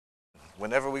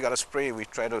whenever we got to spray, we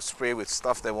try to spray with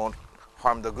stuff that won't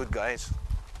harm the good guys.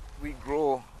 We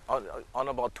grow on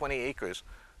about 20 acres,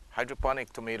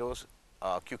 hydroponic tomatoes,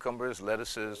 cucumbers,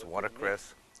 lettuces,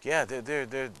 watercress. Yeah,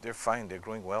 they're fine. They're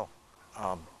growing well.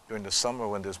 During the summer,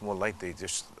 when there's more light, they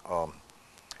just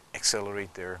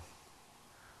accelerate their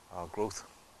growth.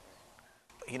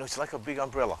 You know, it's like a big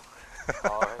umbrella.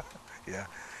 All right. Yeah,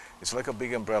 it's like a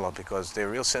big umbrella because they're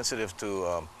real sensitive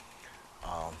to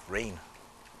rain.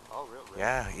 Oh, really?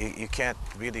 Yeah, you can't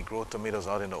really grow tomatoes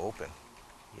out in the open.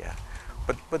 Yeah,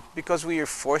 but because we are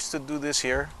forced to do this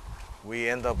here, we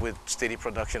end up with steady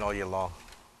production all year long.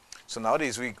 So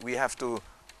nowadays we have to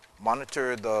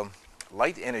monitor the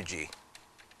light energy,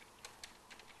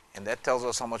 and that tells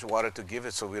us how much water to give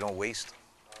it so we don't waste.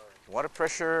 Water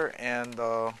pressure and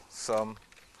some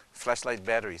flashlight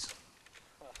batteries.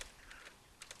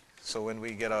 So when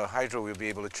we get a hydro, we'll be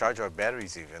able to charge our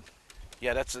batteries even.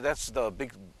 Yeah, that's a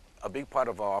big part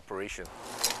of our operation.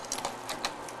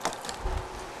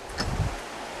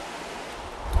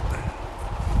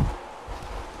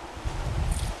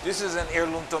 This is an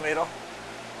heirloom tomato.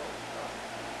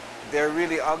 They're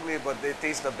really ugly, but they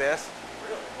taste the best.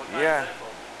 Really? What kind Yeah. is that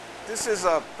called? This is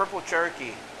a purple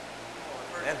Cherokee.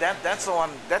 And that's the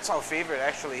one, that's our favorite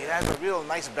actually. It has a real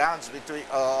nice balance between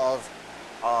of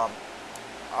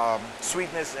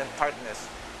sweetness and tartness.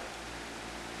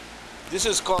 This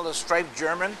is called a striped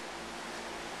German.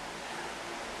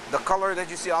 The color that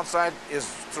you see outside is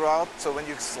throughout, so when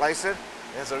you slice it,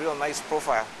 it has a real nice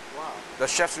profile. Wow. The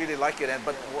chefs really like it,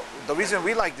 but the reason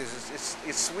we like this is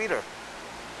it's sweeter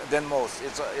than most.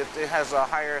 It has a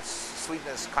higher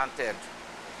sweetness content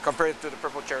compared to the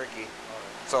purple Cherokee.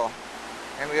 So,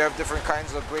 and we have different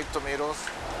kinds of grape tomatoes.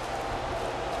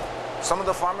 Some of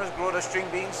the farmers grow the string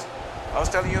beans. I was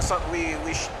telling you,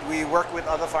 we work with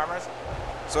other farmers,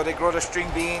 so they grow the string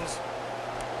beans.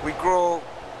 We grow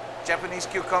Japanese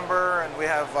cucumber, and we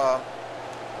have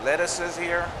lettuces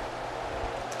here.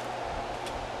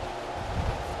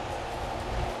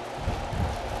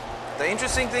 The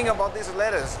interesting thing about this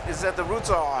lettuce is that the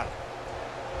roots are on,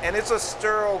 and it's a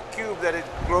sterile cube that it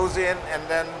grows in, and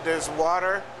then there's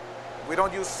water. We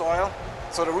don't use soil,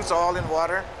 so the roots are all in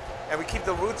water, and we keep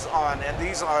the roots on, and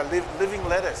these are living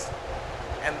lettuce.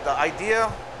 And the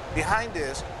idea behind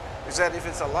this is that if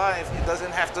it's alive, it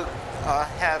doesn't have to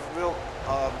have real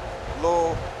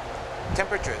low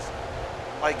temperatures.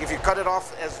 Like if you cut it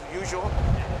off as usual,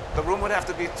 the room would have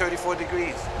to be 34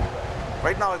 degrees.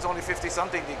 Right now it's only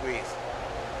 50-something degrees,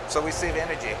 so we save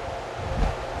energy.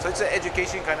 So it's an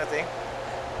education kind of thing.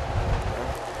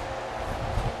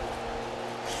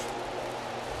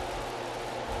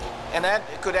 And that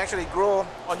could actually grow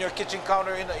on your kitchen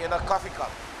counter in a coffee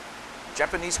cup.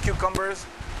 Japanese cucumbers.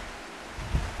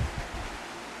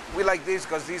 We like these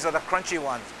because these are the crunchy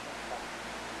ones.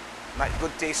 Nice,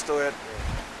 good taste to it.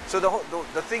 So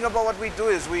the thing about what we do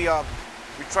is we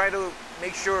try to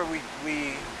make sure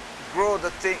we grow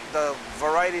the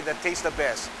variety that tastes the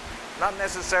best. Not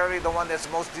necessarily the one that's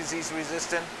most disease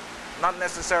resistant, not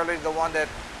necessarily the one that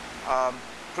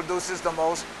produces the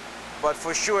most, but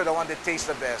for sure the one that tastes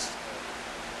the best.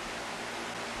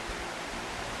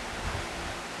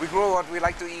 We grow what we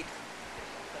like to eat.